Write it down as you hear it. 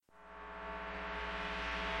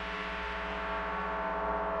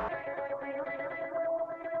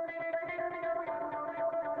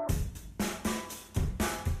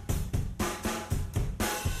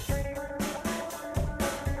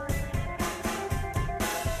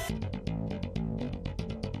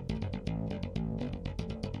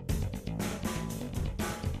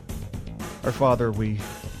Our Father, we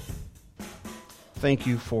thank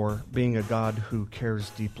you for being a God who cares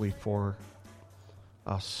deeply for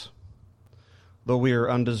us. Though we are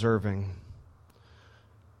undeserving,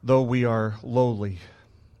 though we are lowly,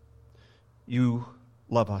 you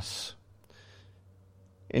love us,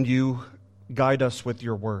 and you guide us with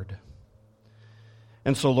your word.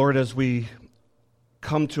 And so, Lord, as we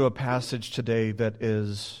come to a passage today that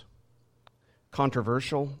is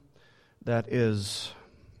controversial, that is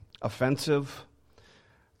offensive,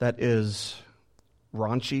 that is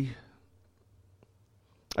raunchy,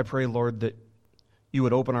 I pray, Lord, that you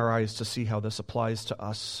would open our eyes to see how this applies to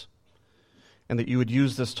us, and that you would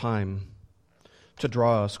use this time to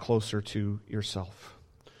draw us closer to yourself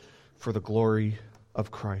for the glory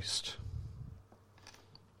of Christ.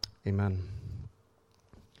 Amen.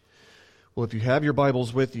 Well, if you have your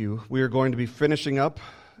Bibles with you, we are going to be finishing up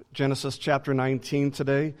Genesis chapter 19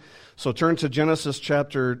 today. So turn to Genesis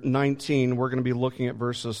chapter 19. We're going to be looking at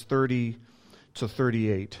verses 30 to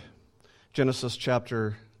 38. Genesis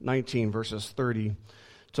chapter 19, verses 30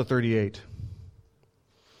 to 38.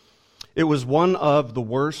 It was one of the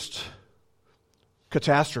worst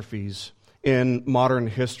catastrophes in modern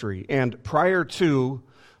history. And prior to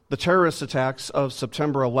the terrorist attacks of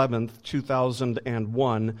September 11th,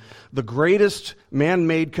 2001, the greatest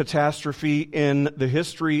man-made catastrophe in the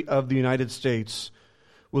history of the United States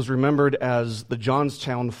was remembered as the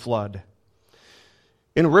Johnstown flood.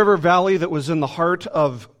 In a river valley that was in the heart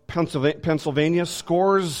of Pennsylvania,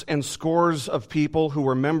 scores and scores of people who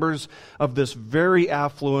were members of this very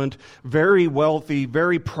affluent, very wealthy,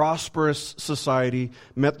 very prosperous society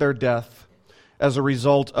met their death as a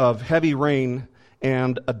result of heavy rain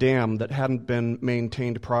and a dam that hadn't been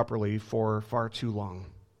maintained properly for far too long.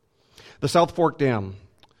 The South Fork Dam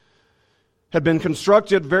had been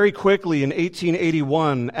constructed very quickly in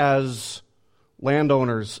 1881 as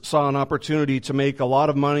landowners saw an opportunity to make a lot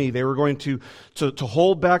of money. They were going to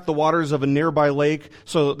hold back the waters of a nearby lake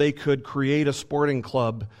so that they could create a sporting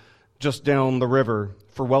club just down the river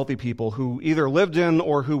for wealthy people who either lived in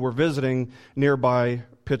or who were visiting nearby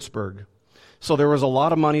Pittsburgh. So there was a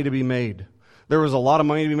lot of money to be made.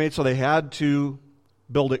 So they had to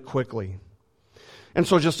build it quickly. And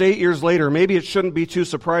so just 8 years later, maybe it shouldn't be too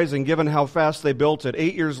surprising given how fast they built it.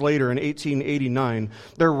 8 years later, in 1889,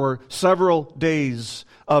 there were several days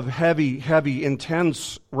of heavy,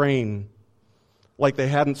 intense rain like they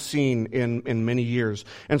hadn't seen in many years.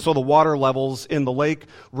 And so the water levels in the lake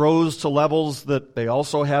rose to levels that they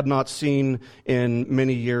also had not seen in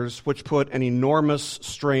many years, which put an enormous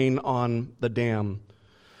strain on the dam.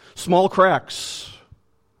 Small cracks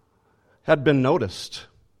had been noticed,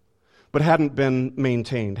 but hadn't been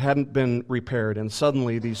maintained, hadn't been repaired, and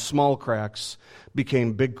suddenly these small cracks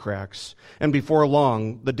became big cracks. And before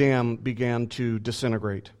long, the dam began to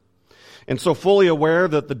disintegrate. And so fully aware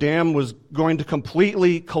that the dam was going to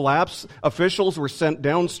completely collapse, officials were sent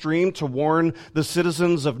downstream to warn the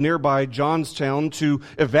citizens of nearby Johnstown to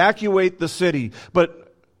evacuate the city.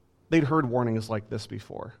 But they'd heard warnings like this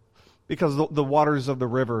before, because the waters of the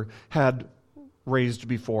river had raised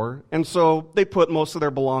before. And so they put most of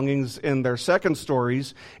their belongings in their second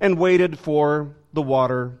stories and waited for the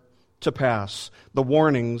water to pass. The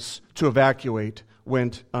warnings to evacuate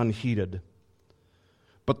went unheeded.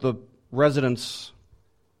 But the residents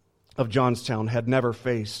of Johnstown had never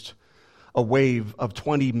faced a wave of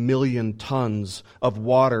 20 million tons of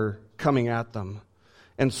water coming at them,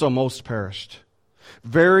 and so most perished.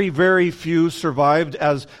 Very, very few survived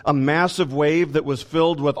as a massive wave that was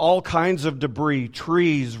filled with all kinds of debris,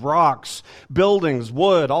 trees, rocks, buildings,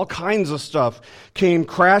 wood, all kinds of stuff came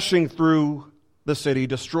crashing through the city,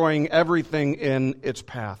 destroying everything in its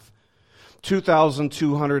path.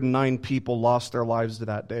 2,209 people lost their lives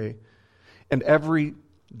that day, and every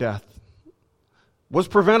death was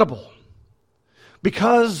preventable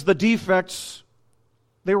because the defects,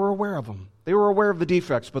 they were aware of them. They were aware of the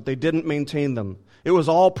defects, but they didn't maintain them. It was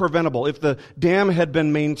all preventable. If the dam had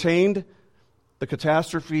been maintained, the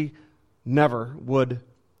catastrophe never would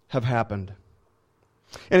have happened.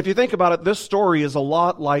 And if you think about it, this story is a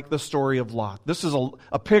lot like the story of Lot. This is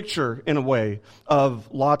a picture, in a way,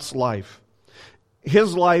 of Lot's life.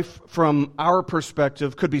 His life, from our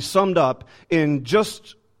perspective, could be summed up in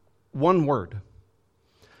just one word: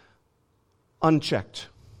 unchecked.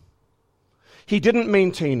 He didn't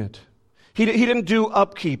maintain it. He didn't do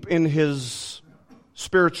upkeep in his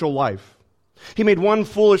spiritual life. He made one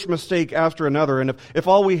foolish mistake after another, and if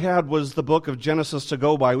all we had was the book of Genesis to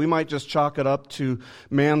go by, we might just chalk it up to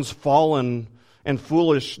man's fallen and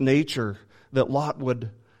foolish nature that Lot would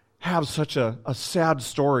have such a sad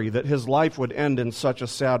story, that his life would end in such a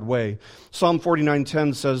sad way. Psalm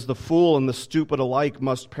 49:10 says, "The fool and the stupid alike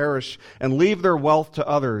must perish and leave their wealth to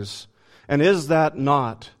others." And is that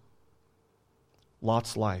not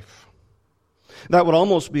Lot's life? That would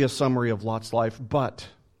almost be a summary of Lot's life, but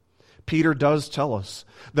Peter does tell us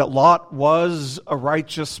that Lot was a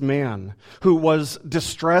righteous man who was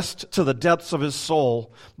distressed to the depths of his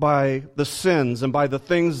soul by the sins and by the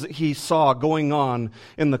things that he saw going on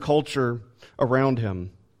in the culture around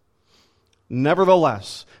him.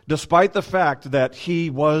 Nevertheless, despite the fact that he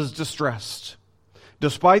was distressed,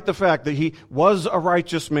 despite the fact that he was a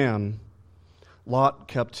righteous man, Lot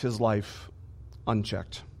kept his life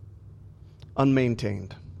unchecked,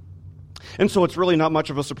 unmaintained. And so it's really not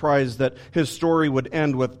much of a surprise that his story would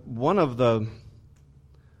end with one of the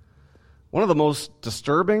most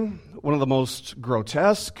disturbing, one of the most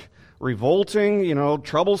grotesque, revolting,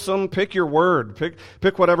 troublesome, pick your word,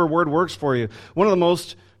 pick whatever word works for you. One of the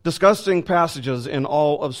most disgusting passages in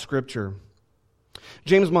all of Scripture.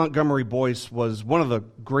 James Montgomery Boyce was one of the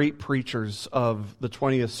great preachers of the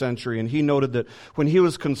 20th century, and he noted that when he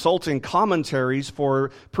was consulting commentaries for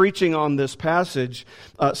preaching on this passage,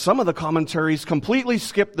 some of the commentaries completely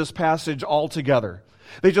skipped this passage altogether.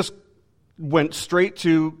 They just went straight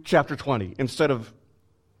to chapter 20 instead of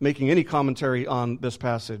making any commentary on this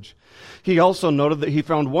passage. He also noted that he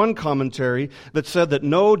found one commentary that said that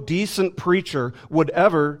no decent preacher would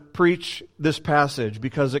ever preach this passage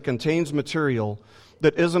because it contains material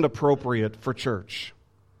that isn't appropriate for church.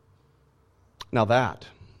 Now that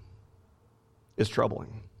is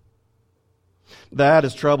troubling. That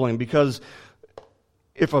is troubling because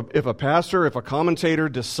if a pastor, if a commentator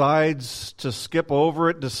decides to skip over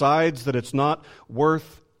it, decides that it's not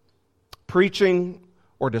worth preaching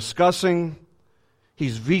or discussing,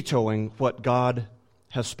 he's vetoing what God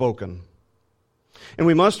has spoken. And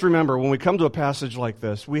we must remember, when we come to a passage like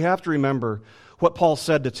this, we have to remember what Paul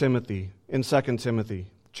said to Timothy in 2 Timothy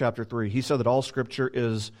chapter 3. He said that all Scripture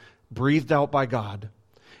is breathed out by God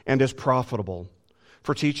and is profitable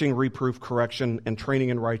for teaching, reproof, correction, and training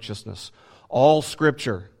in righteousness. All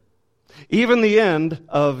Scripture. Even the end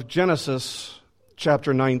of Genesis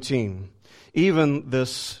chapter 19. Even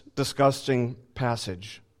this disgusting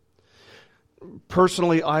passage.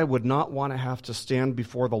 Personally, I would not want to have to stand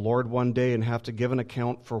before the Lord one day and have to give an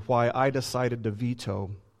account for why I decided to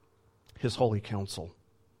veto His holy counsel.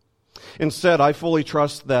 Instead, I fully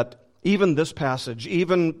trust that even this passage,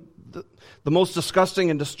 even the most disgusting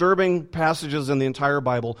and disturbing passages in the entire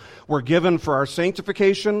Bible, were given for our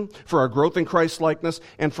sanctification, for our growth in Christ-likeness,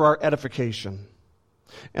 and for our edification.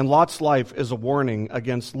 And Lot's life is a warning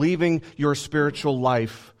against leaving your spiritual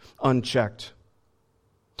life unchecked.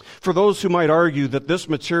 For those who might argue that this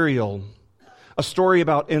material, a story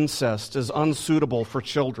about incest, is unsuitable for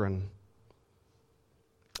children,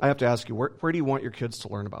 I have to ask you, where do you want your kids to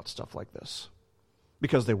learn about stuff like this?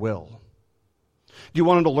 Because they will. Do you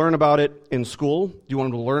want them to learn about it in school? Do you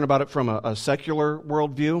want them to learn about it from a secular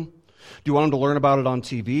worldview? Do you want them to learn about it on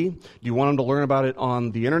TV? Do you want them to learn about it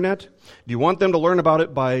on the internet? Do you want them to learn about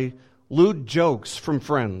it by lewd jokes from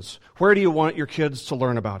friends? Where do you want your kids to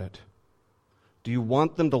learn about it? Do you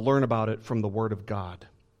want them to learn about it from the Word of God?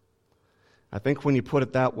 I think when you put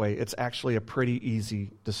it that way, it's actually a pretty easy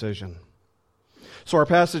decision. So our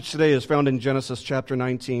passage today is found in Genesis chapter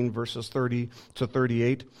 19, verses 30 to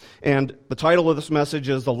 38. And the title of this message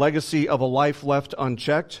is The Legacy of a Life Left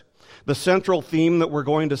Unchecked. The central theme that we're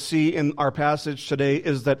going to see in our passage today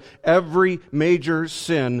is that every major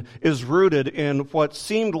sin is rooted in what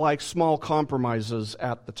seemed like small compromises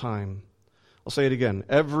at the time. I'll say it again.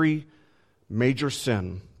 Every major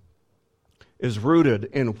sin is rooted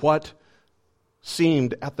in what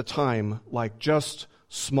seemed at the time like just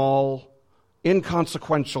small,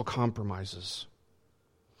 inconsequential compromises.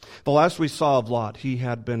 The last we saw of Lot, he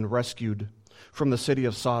had been rescued from the city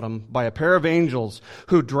of Sodom by a pair of angels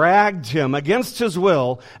who dragged him against his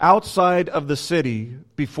will outside of the city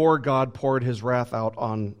before God poured his wrath out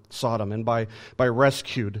on Sodom. And by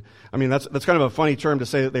rescued, I mean, that's kind of a funny term to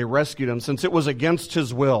say that they rescued him, since it was against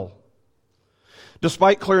his will.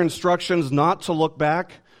 Despite clear instructions not to look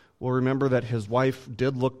back, we'll remember that his wife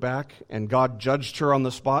did look back, and God judged her on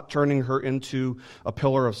the spot, turning her into a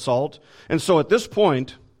pillar of salt. And so at this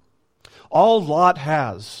point, all Lot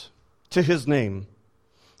has to his name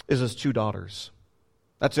is his 2 daughters.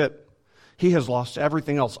 That's it. He has lost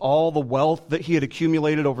everything else. All the wealth that he had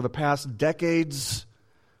accumulated over the past decades,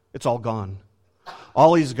 it's all gone.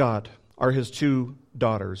 All he's got are his 2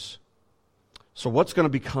 daughters. So what's going to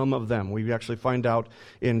become of them? We actually find out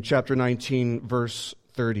in chapter 19, verse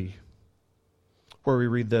 30, where we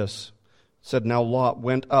read this. said, "Now Lot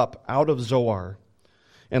went up out of Zoar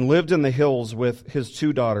and lived in the hills with his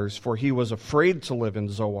 2 daughters, for he was afraid to live in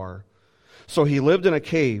Zoar. So he lived in a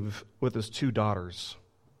cave with his 2 daughters."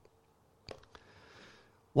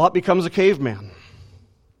 Lot becomes a caveman.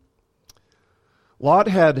 Lot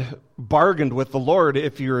had bargained with the Lord,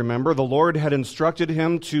 if you remember. The Lord had instructed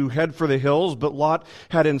him to head for the hills, but Lot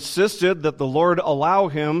had insisted that the Lord allow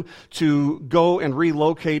him to go and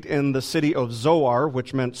relocate in the city of Zoar,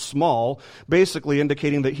 which meant small, basically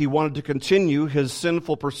indicating that he wanted to continue his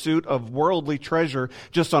sinful pursuit of worldly treasure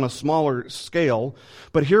just on a smaller scale.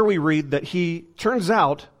 But here we read that he turns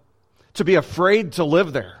out to be afraid to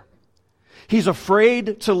live there. He's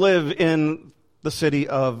afraid to live in the city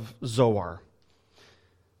of Zoar.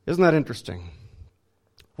 Isn't that interesting?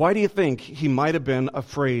 Why do you think he might have been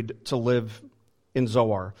afraid to live in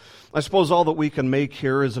Zoar? I suppose all that we can make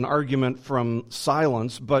here is an argument from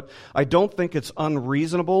silence, but I don't think it's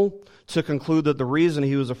unreasonable to conclude that the reason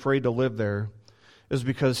he was afraid to live there is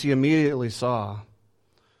because he immediately saw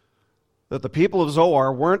that the people of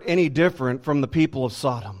Zoar weren't any different from the people of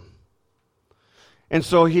Sodom. And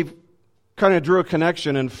so he kind of drew a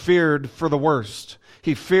connection and feared for the worst.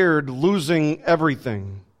 He feared losing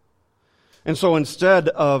everything. And so instead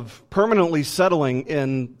of permanently settling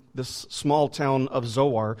in this small town of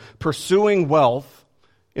Zoar, pursuing wealth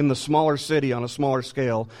in the smaller city on a smaller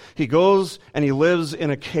scale, he goes and he lives in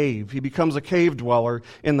a cave. He becomes a cave dweller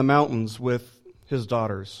in the mountains with his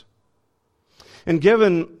daughters. And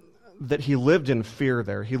given that he lived in fear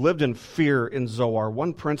there, he lived in fear in Zoar,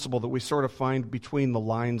 one principle that we sort of find between the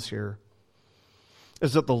lines here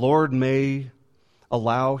is that the Lord may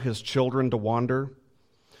allow his children to wander,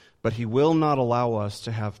 but he will not allow us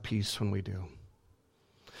to have peace when we do.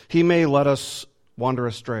 He may let us wander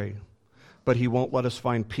astray, but he won't let us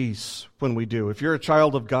find peace when we do. If you're a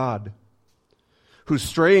child of God who's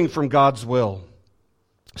straying from God's will,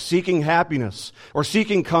 seeking happiness or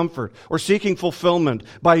seeking comfort or seeking fulfillment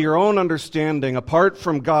by your own understanding apart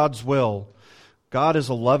from God's will, God is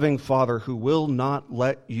a loving Father who will not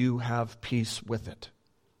let you have peace with it.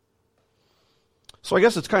 So I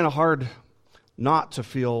guess it's kind of hard not to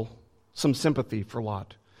feel some sympathy for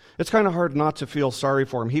Lot. It's kind of hard not to feel sorry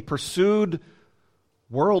for him. He pursued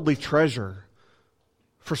worldly treasure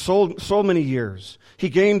for so many years. He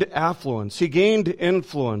gained affluence. He gained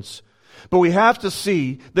influence. But we have to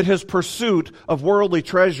see that his pursuit of worldly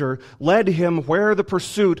treasure led him where the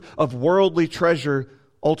pursuit of worldly treasure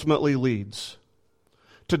ultimately leads: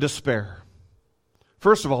 to despair.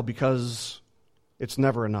 First of all, because it's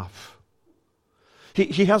never enough.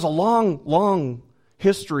 He has a long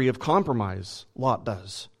history of compromise, Lot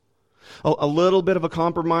does. A little bit of a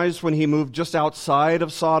compromise when he moved just outside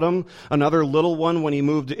of Sodom, another little one when he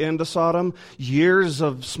moved into Sodom, years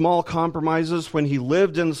of small compromises when he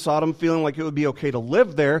lived in Sodom, feeling like it would be okay to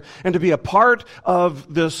live there and to be a part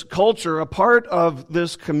of this culture, a part of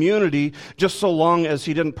this community, just so long as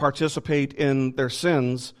he didn't participate in their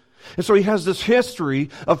sins. And so he has this history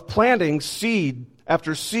of planting seed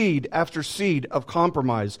after seed after seed of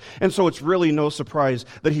compromise. And so it's really no surprise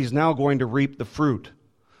that he's now going to reap the fruit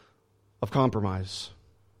of compromise.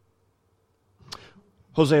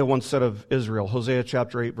 Hosea once said of Israel, Hosea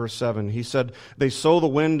chapter 8, verse 7, he said, "They sow the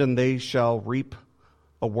wind and they shall reap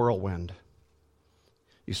a whirlwind."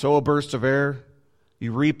 You sow a burst of air,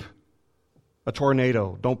 you reap a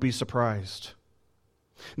tornado. Don't be surprised.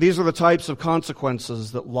 These are the types of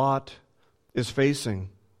consequences that Lot is facing.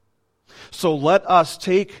 So let us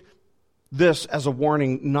take this as a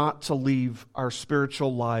warning not to leave our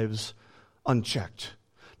spiritual lives unchecked,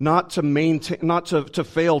 not to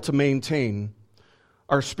fail to maintain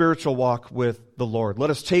our spiritual walk with the Lord. Let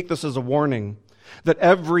us take this as a warning that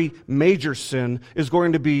every major sin is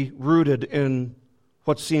going to be rooted in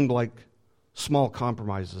what seemed like small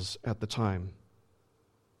compromises at the time.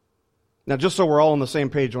 Now, just so we're all on the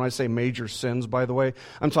same page, when I say major sins, by the way,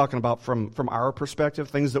 I'm talking about from our perspective,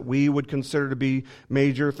 things that we would consider to be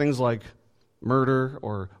major, things like murder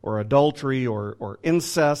or adultery or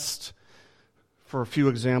incest, for a few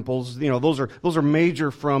examples. You know, those are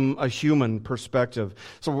major from a human perspective.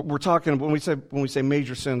 So we're talking, when we say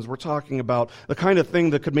major sins, we're talking about the kind of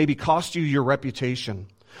thing that could maybe cost you your reputation,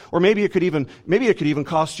 or maybe it could even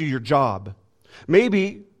cost you your job.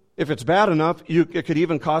 Maybe, if it's bad enough, it could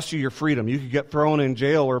even cost you your freedom. You could get thrown in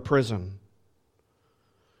jail or prison.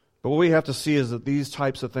 But what we have to see is that these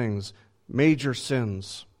types of things, major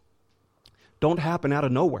sins, don't happen out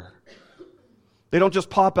of nowhere. They don't just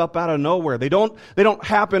pop up out of nowhere. They don't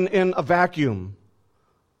happen in a vacuum.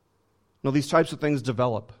 No, these types of things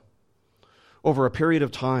develop over a period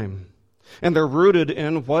of time. And they're rooted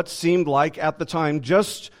in what seemed like, at the time,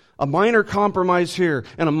 just a minor compromise here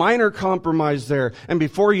and a minor compromise there. And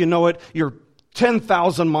before you know it, you're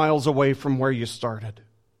 10,000 miles away from where you started.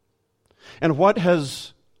 And what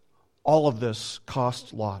has all of this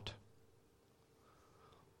cost Lot?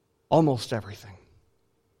 Almost everything.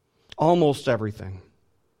 Almost everything.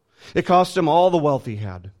 It cost him all the wealth he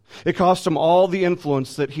had. It cost him all the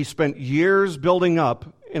influence that he spent years building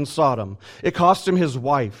up in Sodom. It cost him his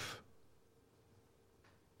wife.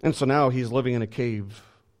 And so now he's living in a cave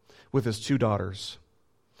with his 2 daughters.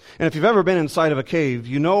 And if you've ever been inside of a cave,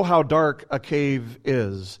 you know how dark a cave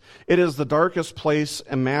is. It is the darkest place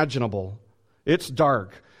imaginable. It's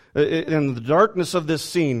dark. And the darkness of this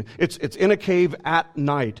scene, it's in a cave at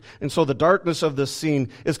night. And so the darkness of this scene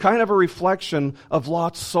is kind of a reflection of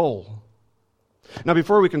Lot's soul. Now,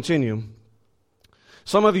 before we continue,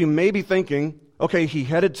 some of you may be thinking, okay, he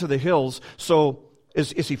headed to the hills, so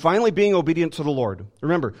is he finally being obedient to the Lord?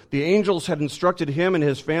 Remember, the angels had instructed him and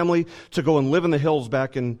his family to go and live in the hills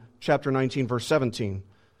back in chapter 19, verse 17.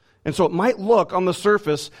 And so it might look on the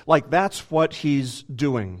surface like that's what he's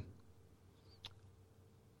doing.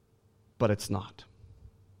 But it's not.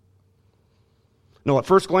 No, at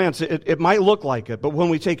first glance, it might look like it, but when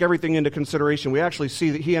we take everything into consideration, we actually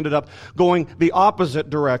see that he ended up going the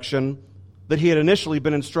opposite direction that he had initially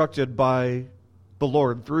been instructed by the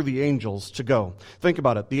Lord through the angels to go. Think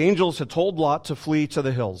about it. The angels had told Lot to flee to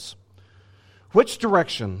the hills. Which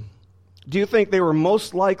direction do you think they were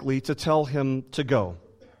most likely to tell him to go?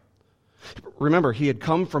 Remember, he had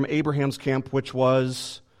come from Abraham's camp, which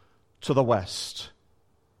was to the west.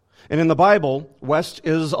 And in the Bible, west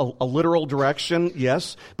is a literal direction,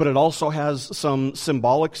 yes, but it also has some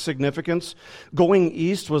symbolic significance. Going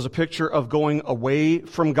east was a picture of going away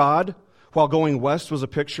from God, while going west was a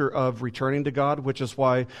picture of returning to God, which is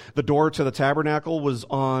why the door to the tabernacle was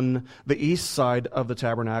on the east side of the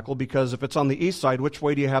tabernacle, because if it's on the east side, which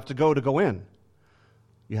way do you have to go in?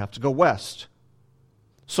 You have to go west.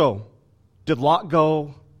 So, did Lot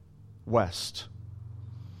go west?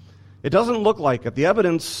 It doesn't look like it. The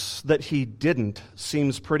evidence that he didn't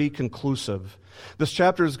seems pretty conclusive. This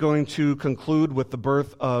chapter is going to conclude with the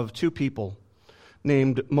birth of 2 people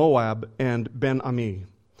named Moab and Ben-Ami.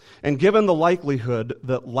 And given the likelihood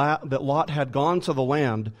that Lot had gone to the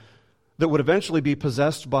land that would eventually be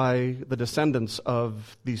possessed by the descendants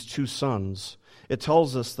of these 2 sons, it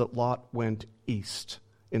tells us that Lot went east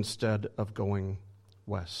instead of going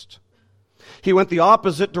west. He went the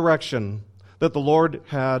opposite direction that the Lord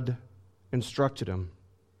had instructed him.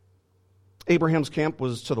 Abraham's camp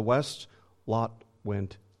was to the west. Lot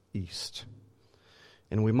went east.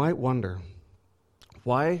 And we might wonder,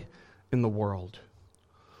 why in the world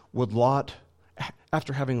would Lot,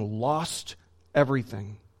 after having lost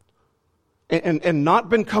everything and not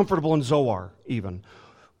been comfortable in Zoar even,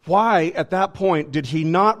 why at that point did he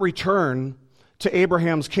not return to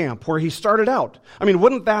Abraham's camp where he started out? I mean,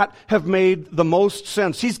 wouldn't that have made the most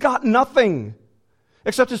sense? He's got nothing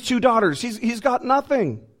except his 2 daughters. He's got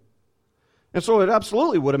nothing. And so it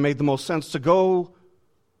absolutely would have made the most sense to go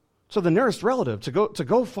to the nearest relative, to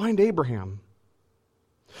go find Abraham.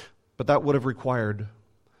 But that would have required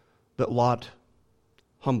that Lot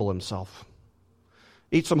humble himself,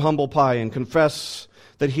 eat some humble pie, and confess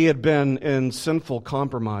that he had been in sinful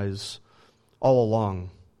compromise all along.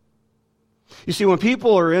 You see, when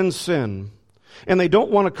people are in sin and they don't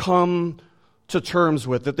want to come to terms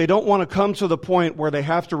with it, they don't want to come to the point where they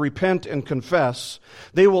have to repent and confess,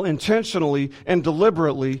 they will intentionally and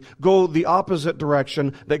deliberately go the opposite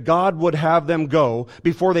direction that God would have them go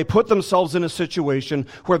before they put themselves in a situation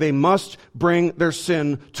where they must bring their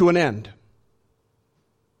sin to an end.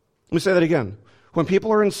 Let me say that again. When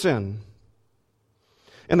people are in sin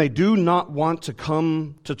and they do not want to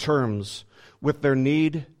come to terms with their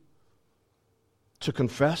need to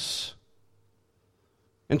confess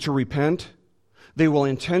and to repent, they will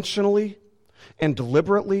intentionally and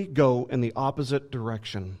deliberately go in the opposite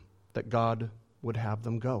direction that God would have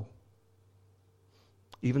them go.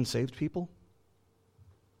 Even saved people?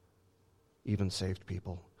 Even saved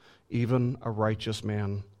people. Even a righteous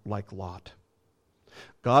man like Lot.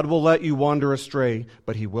 God will let you wander astray,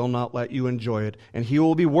 but He will not let you enjoy it. And He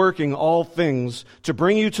will be working all things to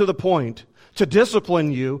bring you to the point, to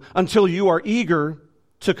discipline you until you are eager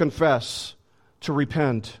to confess, to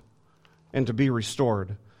repent, and to be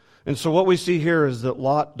restored. And so what we see here is that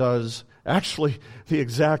Lot does actually the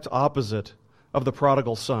exact opposite of the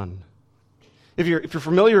prodigal son. If you're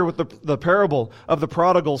familiar with the parable of the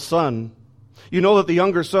prodigal son, you know that the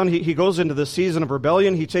younger son, he goes into this season of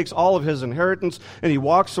rebellion. He takes all of his inheritance and he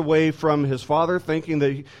walks away from his father thinking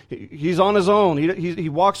that he's on his own. He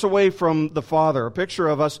walks away from the Father, a picture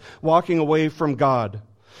of us walking away from God.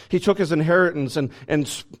 He took his inheritance and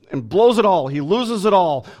blows it all. He loses it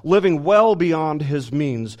all, living well beyond his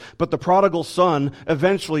means. But the prodigal son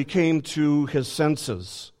eventually came to his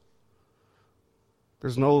senses.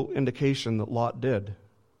 There's no indication that Lot did.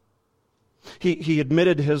 He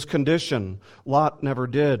admitted his condition. Lot never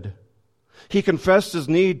did. He confessed his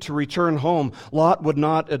need to return home. Lot would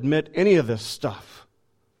not admit any of this stuff.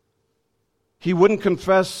 He wouldn't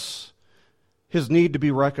confess his need to be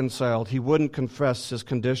reconciled. He wouldn't confess his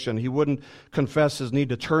condition. He wouldn't confess his need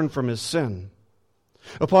to turn from his sin.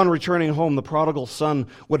 Upon returning home, the prodigal son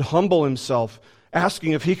would humble himself,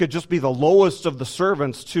 asking if he could just be the lowest of the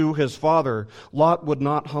servants to his father. Lot would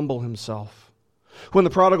not humble himself. When the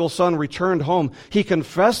prodigal son returned home, he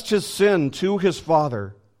confessed his sin to his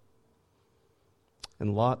father.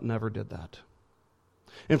 And Lot never did that.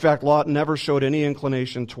 In fact, Lot never showed any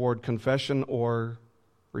inclination toward confession or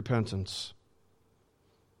repentance.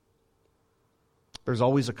 There's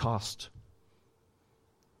always a cost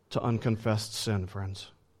to unconfessed sin,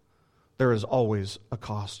 friends. There is always a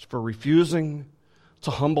cost for refusing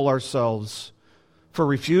to humble ourselves, for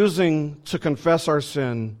refusing to confess our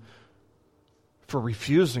sin, for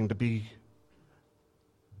refusing to be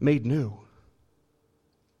made new.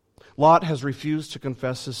 Lot has refused to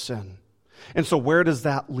confess his sin. And so where does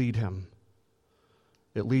that lead him?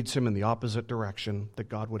 It leads him in the opposite direction that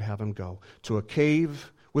God would have him go, to a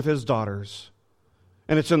cave with his daughters.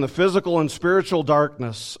 And it's in the physical and spiritual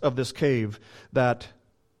darkness of this cave that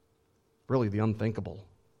really the unthinkable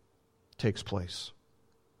takes place.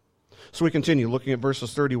 So we continue looking at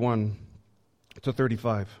verses 31 to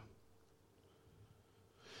 35.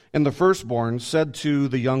 And the firstborn said to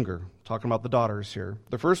the younger, talking about the daughters here,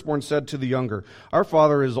 the firstborn said to the younger, "Our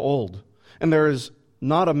father is old, and there is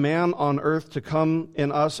not a man on earth to come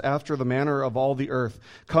in us after the manner of all the earth.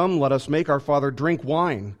 Come, let us make our father drink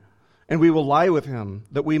wine, and we will lie with him,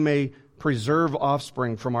 that we may preserve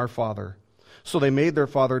offspring from our father." So they made their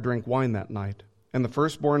father drink wine that night. And the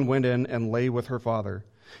firstborn went in and lay with her father.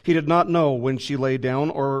 He did not know when she lay down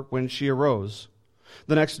or when she arose.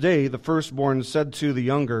 The next day the firstborn said to the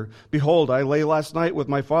younger, "Behold, I lay last night with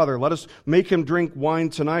my father. Let us make him drink wine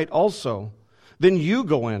tonight also. Then you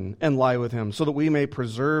go in and lie with him, so that we may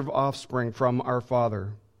preserve offspring from our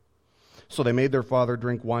father." So they made their father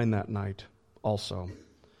drink wine that night also.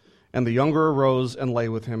 And the younger arose and lay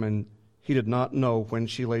with him, and he did not know when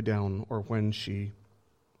she lay down or when she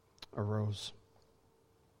arose.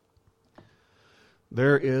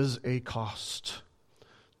 There is a cost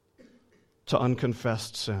to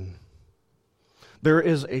unconfessed sin. There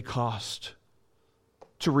is a cost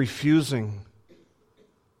to refusing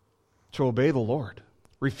to obey the Lord,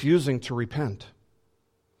 refusing to repent.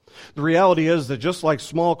 The reality is that just like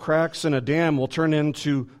small cracks in a dam will turn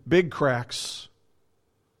into big cracks,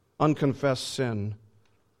 unconfessed sin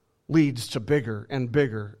leads to bigger and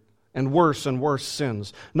bigger and worse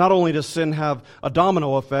sins. Not only does sin have a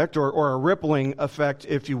domino effect or a rippling effect,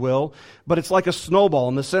 if you will, but it's like a snowball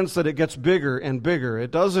in the sense that it gets bigger and bigger.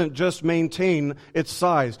 It doesn't just maintain its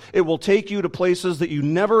size. It will take you to places that you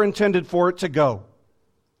never intended for it to go.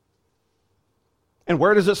 And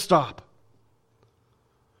where does it stop?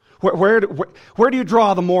 Where do you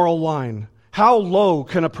draw the moral line? How low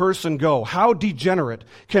can a person go? How degenerate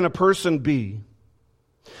can a person be?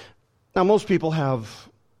 Now, most people have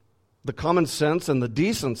the common sense and the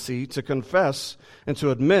decency to confess and to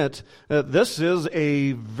admit that this is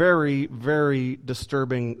a very, very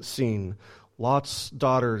disturbing scene. Lot's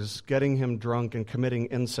daughters getting him drunk and committing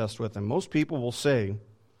incest with him. Most people will say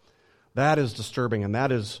that is disturbing and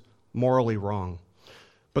that is morally wrong.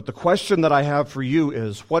 But the question that I have for you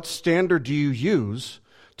is, what standard do you use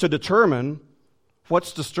to determine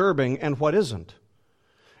what's disturbing and what isn't?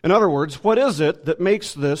 In other words, what is it that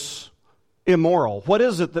makes this immoral? What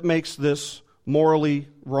is it that makes this morally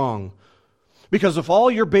wrong? Because if all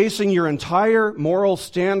you're basing your entire moral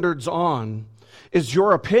standards on is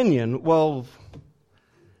your opinion, well,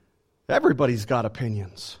 everybody's got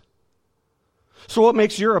opinions. So what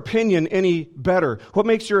makes your opinion any better? What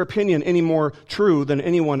makes your opinion any more true than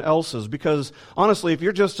anyone else's? Because honestly, if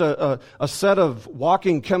you're just a set of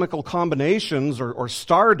walking chemical combinations or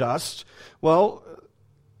stardust, well,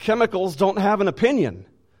 chemicals don't have an opinion.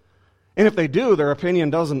 And if they do, their opinion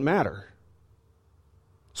doesn't matter.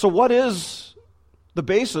 So what is the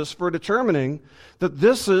basis for determining that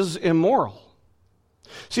this is immoral?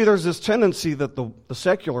 See, there's this tendency that the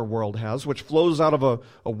secular world has, which flows out of a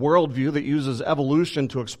worldview that uses evolution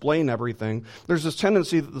to explain everything. There's this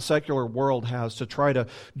tendency that the secular world has to try to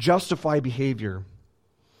justify behavior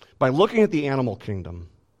by looking at the animal kingdom.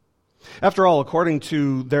 After all, according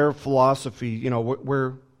to their philosophy,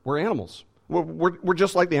 we're animals. We're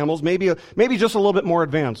just like the animals, maybe just a little bit more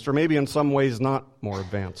advanced, or maybe in some ways not more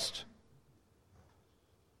advanced.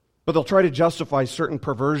 But they'll try to justify certain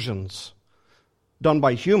perversions done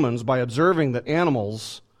by humans by observing that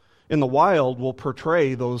animals in the wild will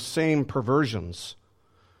portray those same perversions.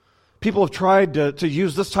 People have tried to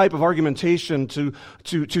use this type of argumentation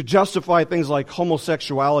to justify things like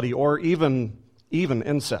homosexuality or even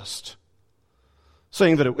incest,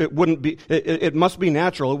 saying that it must be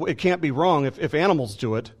natural, it can't be wrong if animals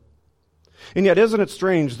do it. And yet, isn't it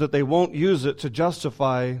strange that they won't use it to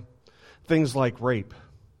justify things like rape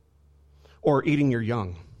or eating your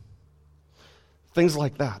young? Things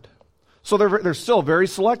like that. So they're still very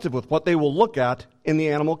selective with what they will look at in the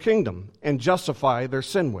animal kingdom and justify their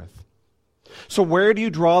sin with. So where do you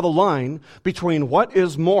draw the line between what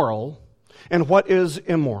is moral and what is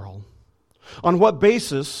immoral? On what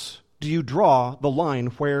basis do you draw the line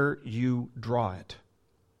where you draw it?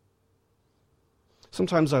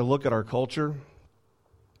 Sometimes I look at our culture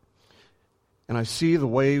and I see the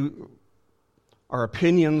way our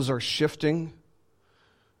opinions are shifting,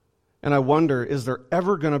 and I wonder, is there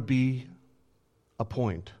ever going to be a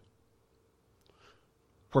point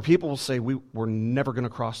where people will say, we're never going to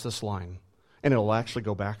cross this line, and it'll actually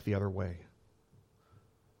go back the other way?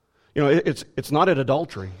 You know, it's not at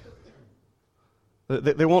adultery.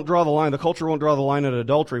 They won't draw the line. The culture won't draw the line at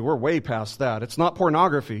adultery. We're way past that. It's not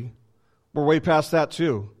pornography. We're way past that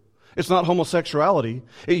too. It's not homosexuality.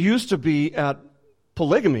 It used to be at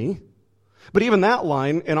polygamy, but even that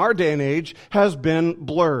line in our day and age has been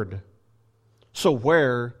blurred. So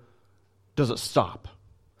where does it stop?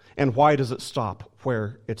 And why does it stop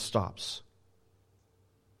where it stops?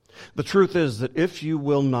 The truth is that if you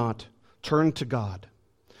will not turn to God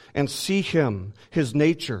and see Him, His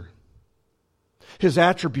nature, His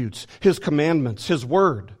attributes, His commandments, His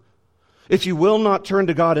word, if you will not turn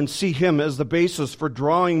to God and see Him as the basis for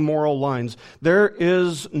drawing moral lines, there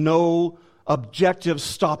is no objective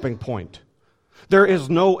stopping point. There is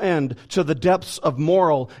no end to the depths of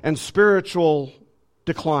moral and spiritual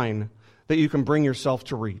decline that you can bring yourself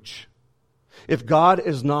to reach. If God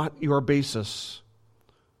is not your basis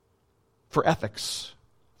for ethics,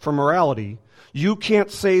 for morality, you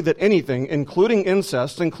can't say that anything, including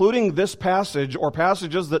incest, including this passage or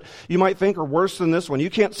passages that you might think are worse than this one, you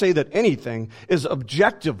can't say that anything is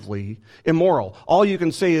objectively immoral. All you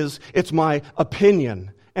can say is, it's my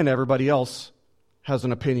opinion, and everybody else has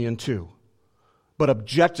an opinion too. But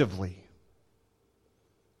objectively,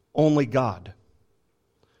 only God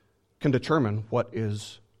can determine what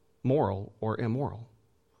is moral or immoral.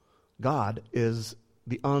 God is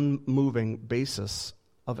the unmoving basis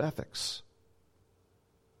of ethics.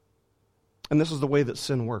 And this is the way that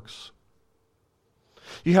sin works.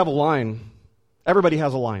 You have a line. Everybody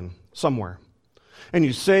has a line somewhere. And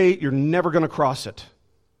you say you're never going to cross it.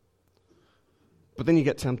 But then you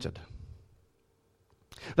get tempted.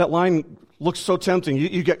 That line looks so tempting.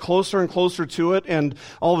 You get closer and closer to it, and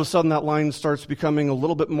all of a sudden that line starts becoming a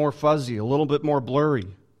little bit more fuzzy, a little bit more blurry.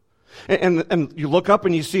 And you look up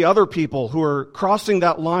and you see other people who are crossing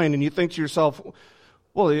that line, and you think to yourself,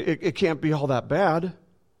 well, it can't be all that bad.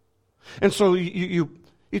 And so you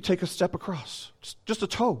take a step across, just a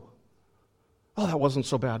toe. Oh, that wasn't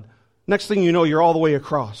so bad. Next thing you know, you're all the way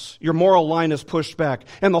across. Your moral line is pushed back,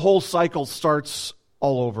 and the whole cycle starts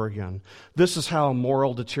all over again. This is how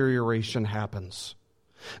moral deterioration happens.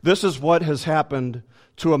 This is what has happened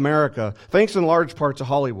to America, thanks in large part to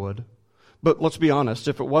Hollywood. But let's be honest,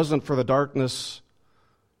 if it wasn't for the darkness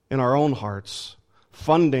in our own hearts,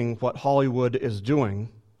 funding what Hollywood is doing,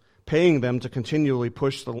 paying them to continually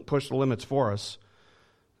push the limits for us,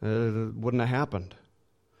 it wouldn't have happened.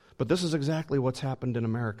 But this is exactly what's happened in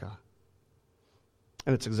America.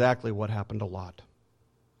 And it's exactly what happened to Lot.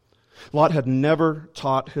 Lot had never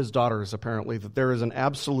taught his daughters, apparently, that there is an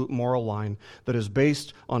absolute moral line that is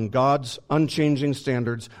based on God's unchanging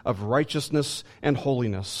standards of righteousness and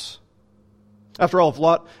holiness. After all, if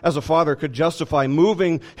Lot, as a father, could justify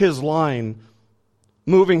moving his line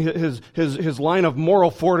of moral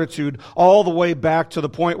fortitude all the way back to the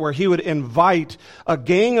point where he would invite a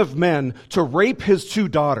gang of men to rape his two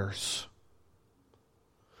daughters,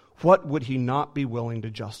 what would he not be willing to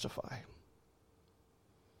justify?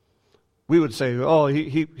 We would say, oh,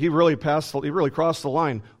 he really crossed the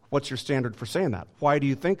line. What's your standard for saying that? Why do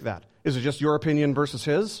you think that? Is it just your opinion versus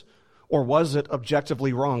his? Or was it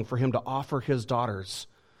objectively wrong for him to offer his daughters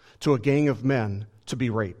to a gang of men to be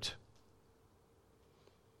raped?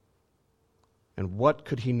 And what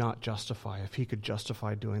could he not justify if he could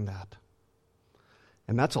justify doing that?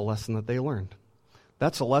 And that's a lesson that they learned.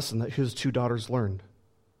 That's a lesson that his two daughters learned.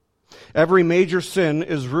 Every major sin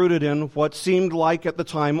is rooted in what seemed like at the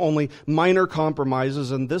time only minor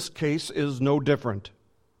compromises, and this case is no different.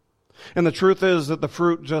 And the truth is that the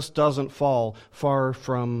fruit just doesn't fall far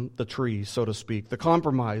from the tree, so to speak. The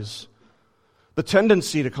compromise, the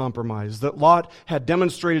tendency to compromise that Lot had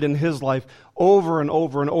demonstrated in his life over and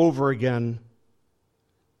over and over again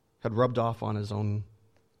had rubbed off on his own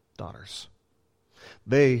daughters.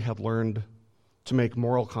 They had learned to make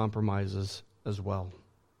moral compromises as well.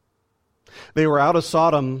 They were out of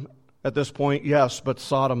Sodom at this point, yes, but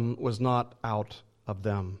Sodom was not out of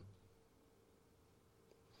them.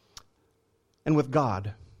 And with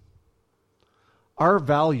God, our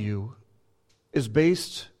value is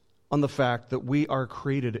based on the fact that we are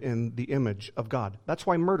created in the image of God. That's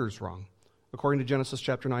why murder's wrong, according to Genesis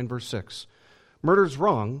chapter 9, verse 6. Murder's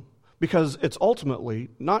wrong because it's ultimately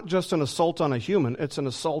not just an assault on a human, it's an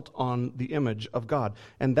assault on the image of God.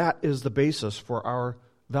 And that is the basis for our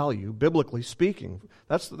value, biblically speaking.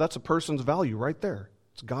 That's a person's value right there.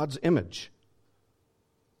 It's God's image.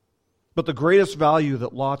 But the greatest value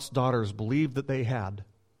that Lot's daughters believed that they had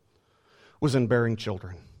was in bearing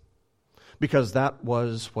children, because that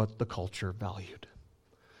was what the culture valued.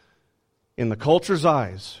 In the culture's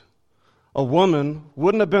eyes, a woman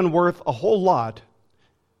wouldn't have been worth a whole lot,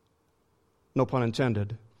 no pun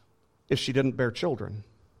intended, if she didn't bear children.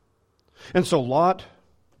 And so Lot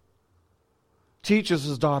teaches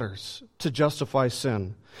his daughters to justify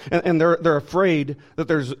sin. And they're afraid that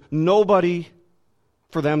there's nobody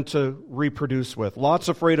for them to reproduce with. Lot's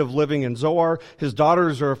afraid of living in Zoar. His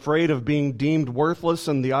daughters are afraid of being deemed worthless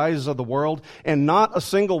in the eyes of the world. And not a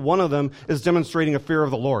single one of them is demonstrating a fear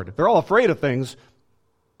of the Lord. They're all afraid of things,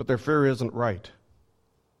 but their fear isn't right.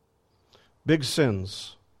 Big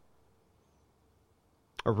sins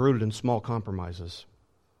are rooted in small compromises.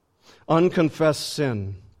 Unconfessed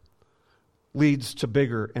sin leads to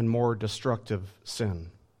bigger and more destructive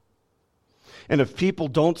sin. And if people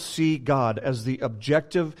don't see God as the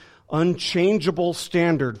objective, unchangeable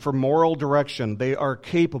standard for moral direction, they are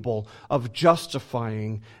capable of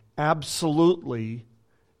justifying absolutely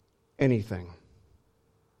anything.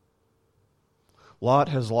 Lot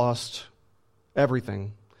has lost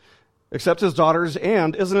everything except his daughters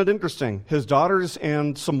and, isn't it interesting, his daughters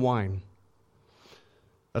and some wine.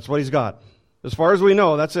 That's what he's got. As far as we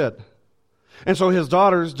know, that's it. And so his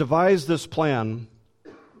daughters devised this plan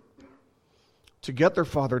to get their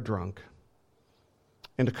father drunk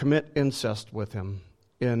and to commit incest with him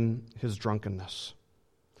in his drunkenness.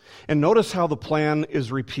 And notice how the plan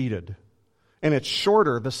is repeated. And it's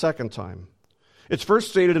shorter the second time. It's first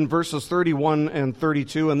stated in verses 31 and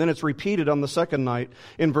 32, and then it's repeated on the second night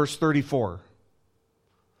in verse 34.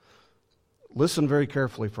 Listen very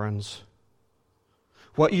carefully, friends.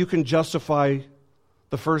 What you can justify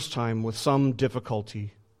the first time with some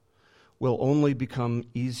difficulty will only become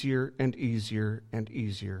easier and easier and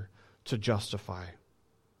easier to justify.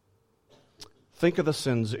 Think of the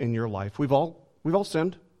sins in your life. We've all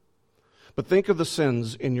sinned. But think of the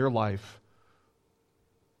sins in your life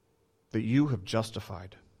that you have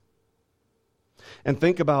justified. And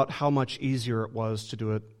think about how much easier it was to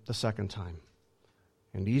do it the second time,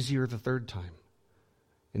 and easier the third time,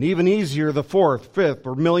 and even easier the fourth, fifth,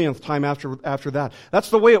 or millionth time after that. That's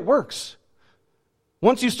the way it works.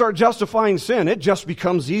 Once you start justifying sin, it just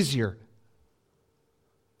becomes easier.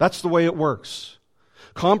 That's the way it works.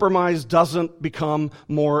 Compromise doesn't become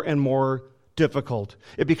more and more difficult.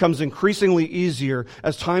 It becomes increasingly easier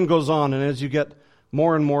as time goes on and as you get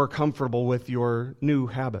more and more comfortable with your new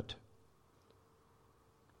habit.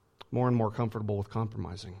 More and more comfortable with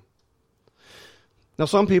compromising. Now,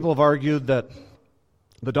 some people have argued that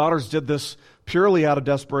the daughters did this purely out of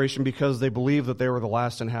desperation because they believed that they were the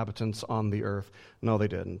last inhabitants on the earth. No, they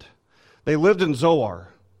didn't. They lived in Zoar.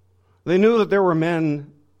 They knew that there were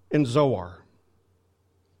men in Zoar.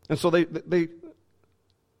 And so they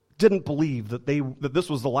didn't believe that this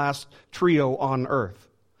was the last trio on earth.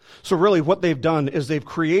 So really what they've done is they've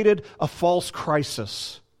created a false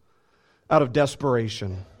crisis out of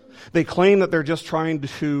desperation. They claim that they're just trying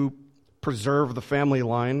to preserve the family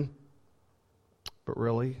line. But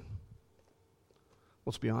really,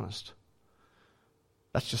 let's be honest.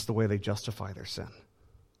 That's just the way they justify their sin.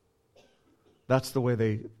 That's the way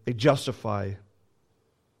they justify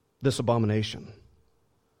this abomination.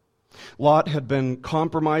 Lot had been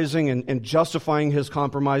compromising and justifying his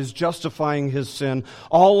compromise, justifying his sin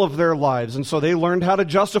all of their lives. And so they learned how to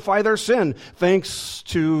justify their sin thanks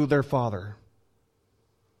to their father.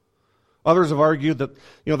 Others have argued that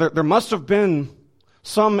there must have been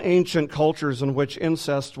some ancient cultures in which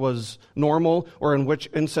incest was normal or in which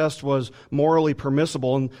incest was morally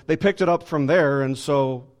permissible, and they picked it up from there, and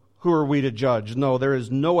so who are we to judge? No, there is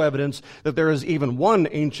no evidence that there is even one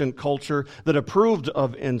ancient culture that approved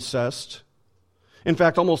of incest. In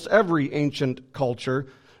fact, almost every ancient culture,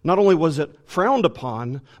 not only was it frowned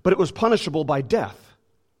upon, but it was punishable by death.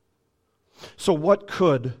 So what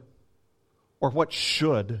could or what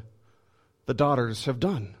should the daughters have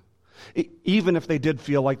done? Even if they did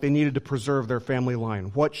feel like they needed to preserve their family line,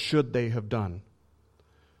 what should they have done?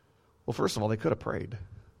 Well, first of all, they could have prayed.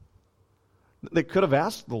 They could have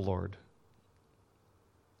asked the Lord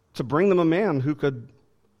to bring them a man who could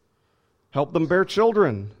help them bear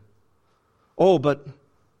children. Oh, but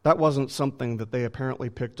that wasn't something that they apparently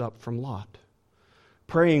picked up from Lot.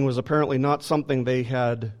 Praying was apparently not something they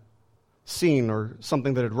had seen or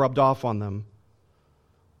something that had rubbed off on them.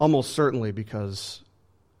 Almost certainly because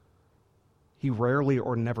he rarely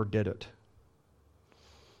or never did it.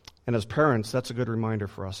 And as parents, that's a good reminder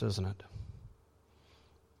for us, isn't it?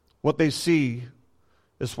 What they see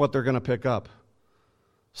is what they're going to pick up.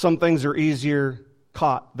 Some things are easier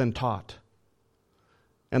caught than taught.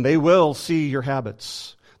 And they will see your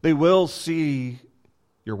habits. They will see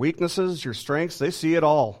your weaknesses, your strengths. They see it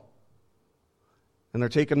all. And they're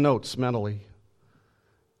taking notes mentally.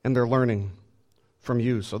 And they're learning from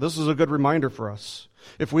you. So this is a good reminder for us.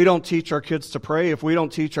 If we don't teach our kids to pray, if we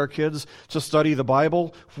don't teach our kids to study the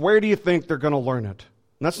Bible, where do you think they're going to learn it?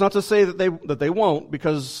 And that's not to say that they won't,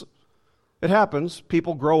 because it happens.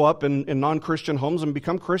 People grow up in non-Christian homes and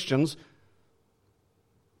become Christians.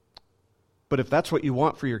 But if that's what you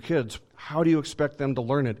want for your kids, how do you expect them to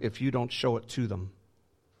learn it if you don't show it to them?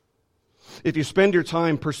 If you spend your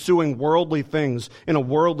time pursuing worldly things in a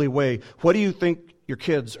worldly way, what do you think your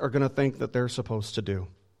kids are going to think that they're supposed to do?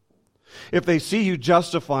 If they see you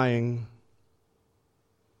justifying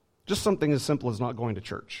just something as simple as not going to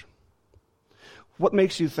church, what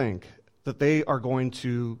makes you think that they are going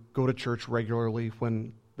to go to church regularly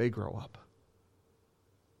when they grow up?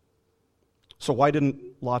 So why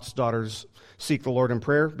didn't Lot's daughters seek the Lord in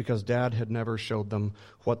prayer? Because Dad had never showed them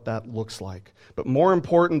what that looks like. But more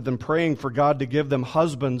important than praying for God to give them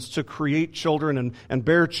husbands to create children and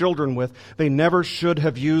bear children with, they never should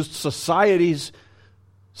have used society's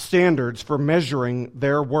standards for measuring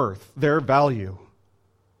their worth, their value.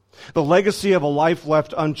 The legacy of a life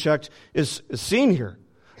left unchecked is seen here.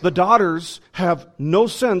 The daughters have no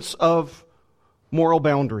sense of moral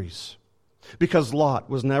boundaries because Lot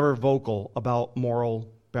was never vocal about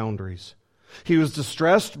moral boundaries. He was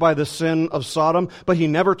distressed by the sin of Sodom, but he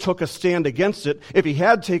never took a stand against it. If he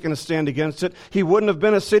had taken a stand against it, he wouldn't have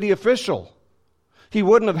been a city official. He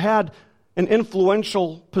wouldn't have had an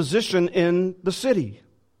influential position in the city.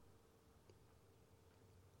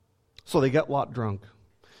 So they get Lot drunk,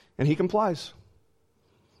 and he complies.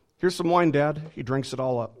 Here's some wine, Dad. He drinks it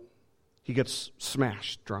all up. He gets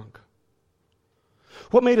smashed drunk.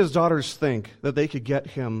 What made his daughters think that they could get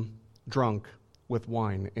him drunk with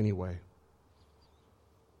wine anyway?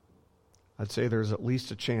 I'd say there's at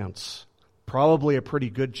least a chance, probably a pretty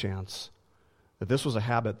good chance, that this was a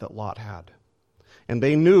habit that Lot had. And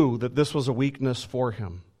they knew that this was a weakness for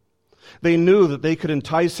him. They knew that they could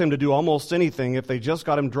entice him to do almost anything if they just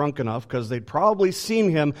got him drunk enough, because they'd probably seen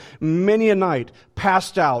him many a night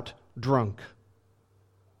passed out drunk.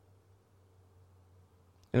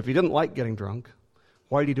 And if he didn't like getting drunk,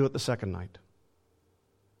 why did he do it the second night?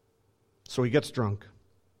 So he gets drunk.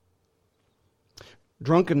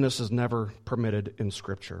 Drunkenness is never permitted in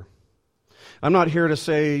Scripture. I'm not here to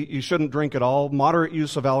say you shouldn't drink at all. Moderate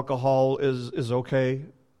use of alcohol is okay,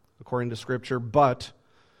 according to Scripture, but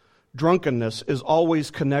drunkenness is always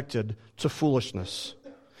connected to foolishness.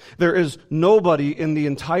 There is nobody in the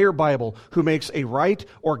entire Bible who makes a right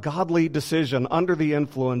or godly decision under the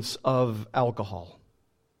influence of alcohol.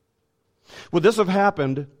 Would this have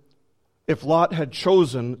happened if Lot had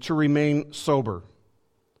chosen to remain sober?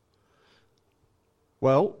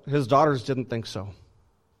 Well, his daughters didn't think so.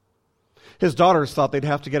 His daughters thought they'd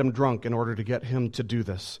have to get him drunk in order to get him to do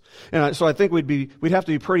this. And so I think we'd have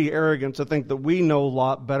to be pretty arrogant to think that we know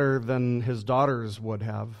Lot better than his daughters would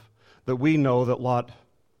have, that we know that Lot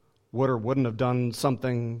would or wouldn't have done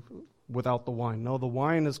something without the wine. No, the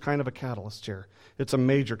wine is kind of a catalyst here. It's a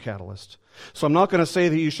major catalyst. So I'm not going to say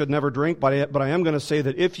that you should never drink, but I am going to say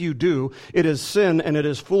that if you do, it is sin and it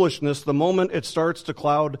is foolishness the moment it starts to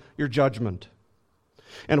cloud your judgment.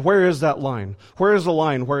 And where is that line? Where is the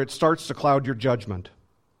line where it starts to cloud your judgment?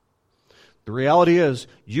 The reality is,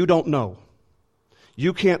 you don't know.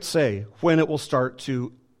 You can't say when it will start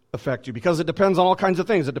to affect you because it depends on all kinds of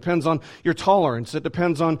things. It depends on your tolerance. It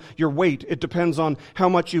depends on your weight. It depends on how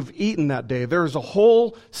much you've eaten that day. There's a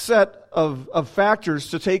whole set of factors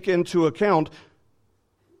to take into account,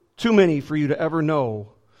 too many for you to ever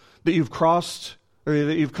know that you've crossed, or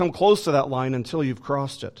that you've come close to that line until you've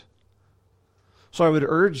crossed it. So I would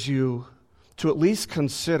urge you to at least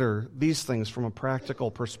consider these things from a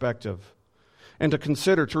practical perspective, and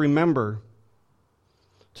to remember,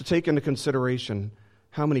 to take into consideration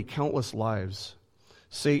how many countless lives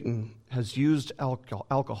Satan has used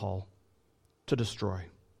alcohol to destroy.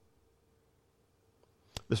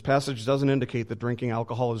 This passage doesn't indicate that drinking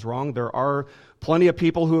alcohol is wrong. There are plenty of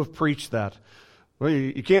people who have preached that. Well,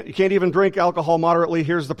 you can't even drink alcohol moderately.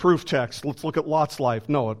 Here's the proof text. Let's look at Lot's life.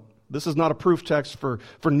 No, this is not a proof text for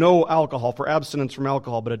no alcohol, for abstinence from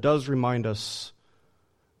alcohol, but it does remind us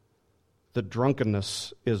that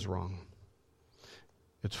drunkenness is wrong.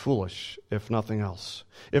 It's foolish, if nothing else.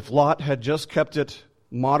 If Lot had just kept it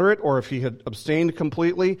moderate, or if he had abstained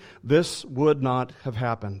completely, this would not have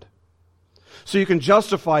happened. So you can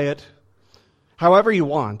justify it however you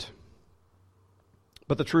want,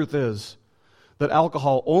 but the truth is that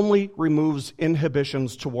alcohol only removes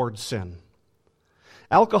inhibitions toward sin.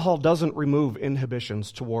 Alcohol doesn't remove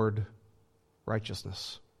inhibitions toward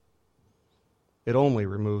righteousness. It only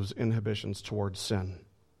removes inhibitions toward sin.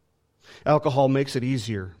 Alcohol makes it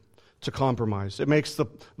easier to compromise. It makes the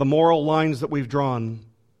moral lines that we've drawn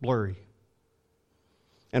blurry.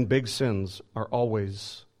 And big sins are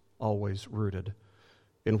always rooted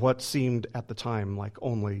in what seemed at the time like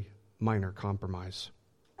only minor compromise.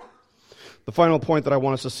 The final point that I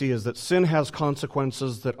want us to see is that sin has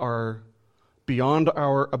consequences that are beyond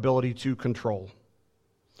our ability to control.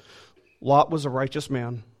 Lot was a righteous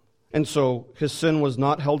man, and so his sin was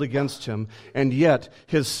not held against him, and yet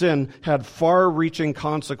his sin had far-reaching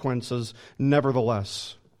consequences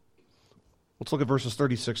nevertheless. Let's look at verses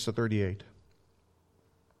 36 to 38.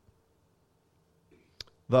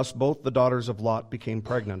 Thus both the daughters of Lot became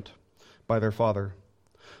pregnant by their father.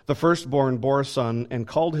 The firstborn bore a son and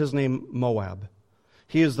called his name Moab.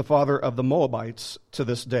 He is the father of the Moabites to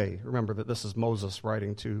this day. Remember that this is Moses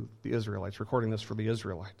writing to the Israelites, recording this for the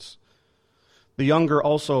Israelites. The younger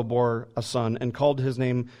also bore a son and called his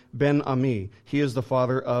name Ben-Ami. He is the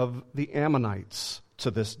father of the Ammonites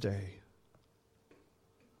to this day.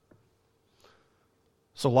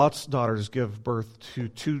 So Lot's daughters give birth to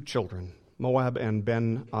two children, Moab and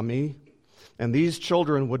Ben-Ami. And these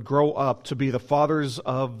children would grow up to be the fathers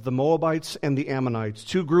of the Moabites and the Ammonites,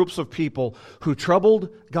 two groups of people who troubled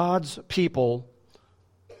God's people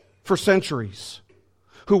for centuries,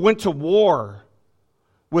 who went to war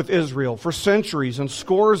with Israel for centuries, and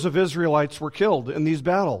scores of Israelites were killed in these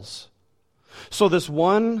battles. So this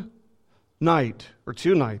one night, or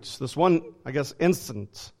two nights, this one,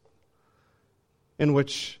 instance in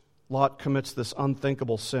which Lot commits this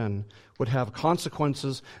unthinkable sin would have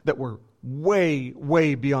consequences that were way,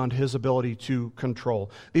 way beyond his ability to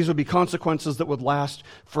control. These would be consequences that would last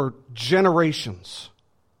for generations.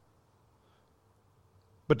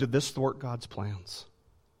 But did this thwart God's plans?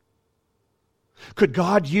 Could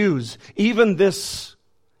God use even this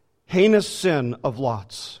heinous sin of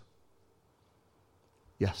Lot's?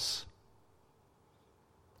 Yes.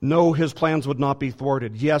 No, his plans would not be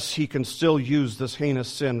thwarted. Yes, he can still use this heinous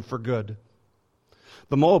sin for good.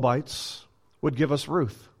 The Moabites would give us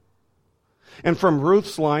Ruth. And from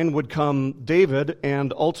Ruth's line would come David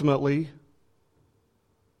and ultimately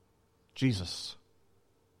Jesus.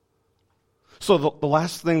 So the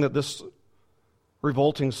last thing that this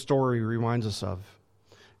revolting story reminds us of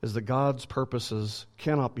is that God's purposes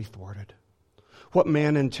cannot be thwarted. What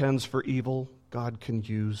man intends for evil, God can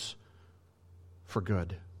use for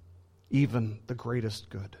good, even the greatest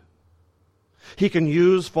good. He can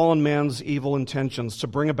use fallen man's evil intentions to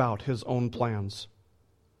bring about his own plans.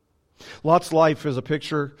 Lot's life is a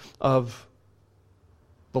picture of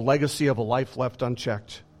the legacy of a life left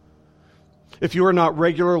unchecked. If you are not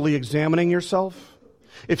regularly examining yourself,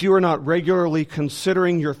 if you are not regularly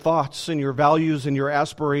considering your thoughts and your values and your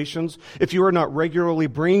aspirations, if you are not regularly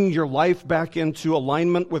bringing your life back into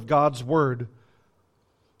alignment with God's Word,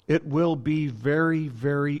 it will be very,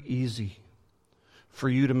 very easy for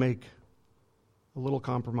you to make a little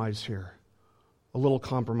compromise here, a little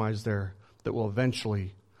compromise there, that will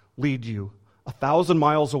eventually lead you 1,000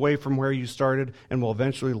 miles away from where you started and will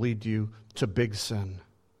eventually lead you to big sin.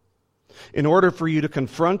 In order for you to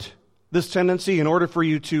confront this tendency, in order for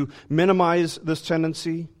you to minimize this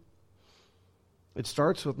tendency, it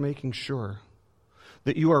starts with making sure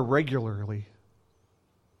that you are regularly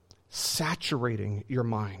saturating your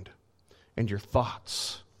mind and your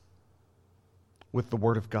thoughts with the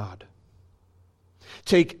Word of God.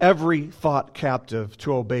 Take every thought captive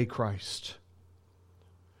to obey Christ.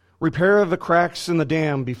 Repair the cracks in the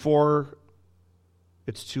dam before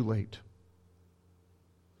it's too late.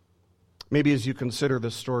 Maybe as you consider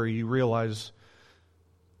this story, you realize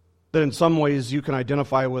that in some ways you can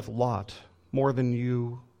identify with Lot more than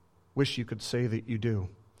you wish you could say that you do.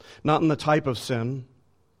 Not in the type of sin,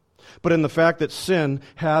 but in the fact that sin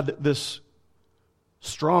had this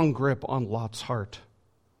strong grip on Lot's heart.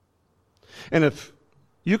 And if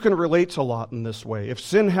you can relate to Lot in this way, if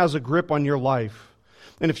sin has a grip on your life,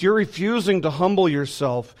 and if you're refusing to humble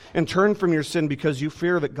yourself and turn from your sin because you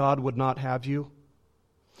fear that God would not have you,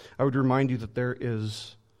 I would remind you that there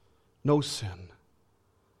is no sin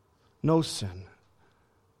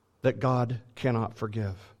that God cannot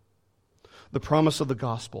forgive. The promise of the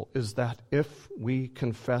gospel is that if we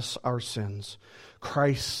confess our sins,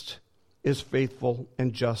 Christ is faithful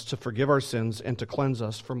and just to forgive our sins and to cleanse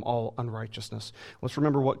us from all unrighteousness. Let's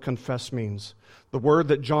remember what confess means. The word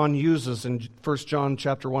that John uses in 1 John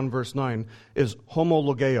chapter 1, verse 9 is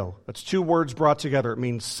homologeo. That's two words brought together. It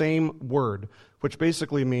means same word, which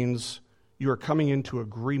basically means you are coming into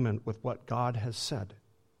agreement with what God has said.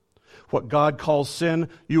 What God calls sin,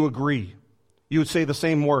 you agree. You would say the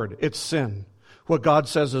same word. It's sin. What God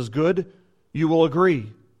says is good, you will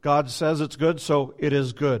agree. God says it's good, so it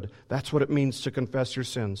is good. That's what it means to confess your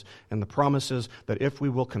sins. And the promise is that if we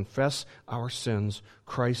will confess our sins,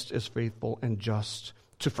 Christ is faithful and just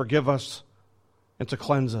to forgive us and to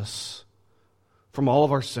cleanse us from all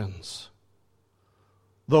of our sins.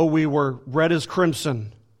 Though we were red as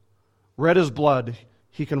crimson, red as blood,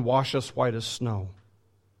 He can wash us white as snow.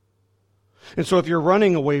 And so if you're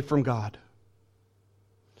running away from God,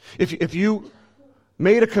 if you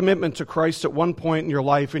made a commitment to Christ at one point in your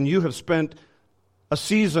life and you have spent a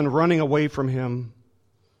season running away from Him,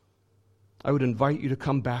 I would invite you to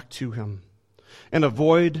come back to Him and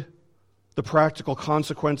avoid the practical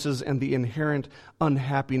consequences and the inherent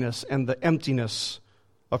unhappiness and the emptiness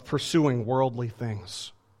of pursuing worldly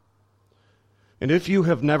things. And if you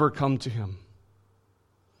have never come to Him,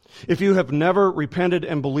 if you have never repented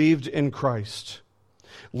and believed in Christ,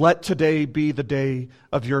 let today be the day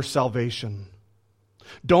of your salvation.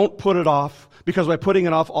 Don't put it off, because by putting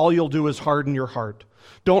it off, all you'll do is harden your heart.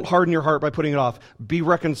 Don't harden your heart by putting it off. Be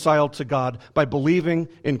reconciled to God by believing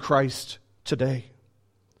in Christ today.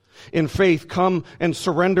 In faith, come and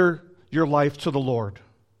surrender your life to the Lord.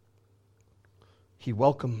 He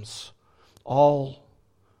welcomes all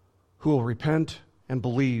who will repent and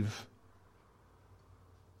believe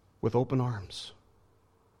with open arms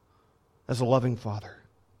as a loving Father.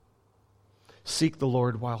 Seek the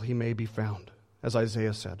Lord while He may be found, as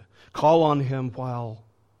Isaiah said. Call on Him while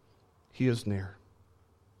He is near.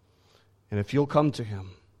 And if you'll come to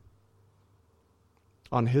Him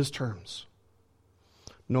on His terms,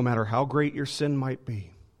 no matter how great your sin might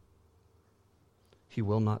be, He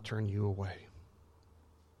will not turn you away.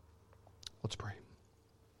 Let's pray.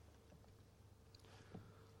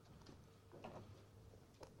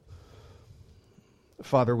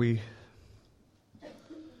 Father, we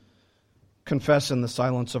confess in the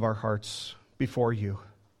silence of our hearts before You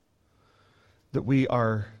that we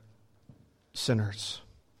are sinners,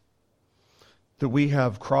 that we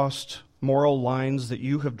have crossed moral lines that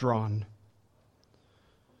You have drawn,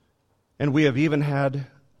 and we have even had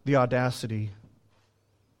the audacity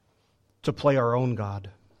to play our own God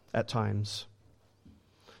at times,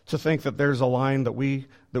 to think that there's a line that we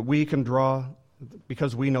can draw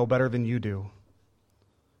because we know better than You do.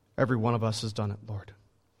 Every one of us has done it, Lord.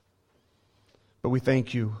 But we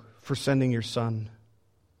thank You for sending Your Son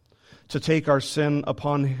to take our sin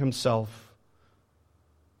upon Himself,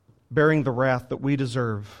 bearing the wrath that we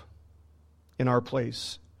deserve in our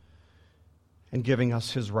place, and giving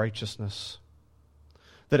us His righteousness.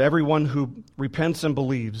 That everyone who repents and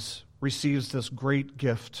believes receives this great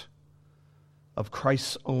gift of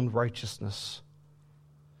Christ's own righteousness.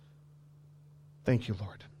 Thank You,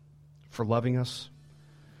 Lord, for loving us.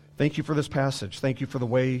 Thank You for this passage. Thank You for the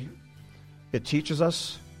way it teaches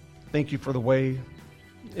us. Thank You for the way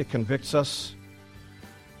it convicts us.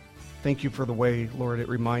 Thank You for the way, Lord, it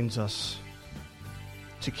reminds us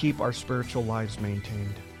to keep our spiritual lives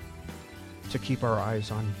maintained, to keep our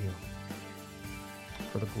eyes on You,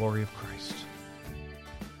 for the glory of Christ.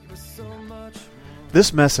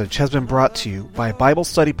 This message has been brought to you by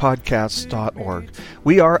BibleStudyPodcasts.org.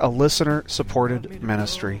 We are a listener-supported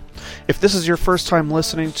ministry. If this is your first time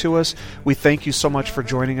listening to us, we thank you so much for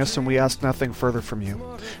joining us, and we ask nothing further from you.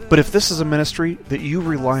 But if this is a ministry that you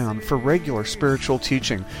rely on for regular spiritual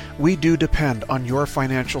teaching, we do depend on your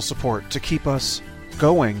financial support to keep us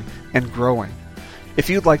going and growing. If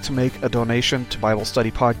you'd like to make a donation to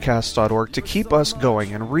BibleStudyPodcast.org to keep us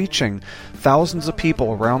going and reaching thousands of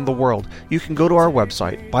people around the world, you can go to our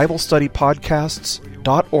website,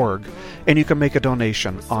 BibleStudyPodcasts.org, and you can make a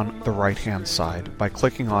donation on the right-hand side by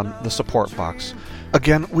clicking on the support box.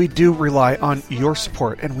 Again, we do rely on your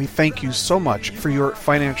support, and we thank you so much for your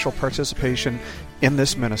financial participation in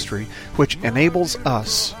this ministry, which enables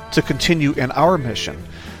us to continue in our mission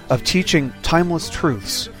of teaching timeless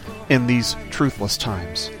truths in these truthless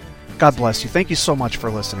times. God bless you. Thank you so much for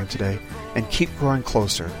listening today, and keep growing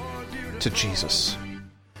closer to Jesus.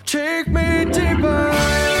 Take me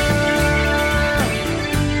deeper.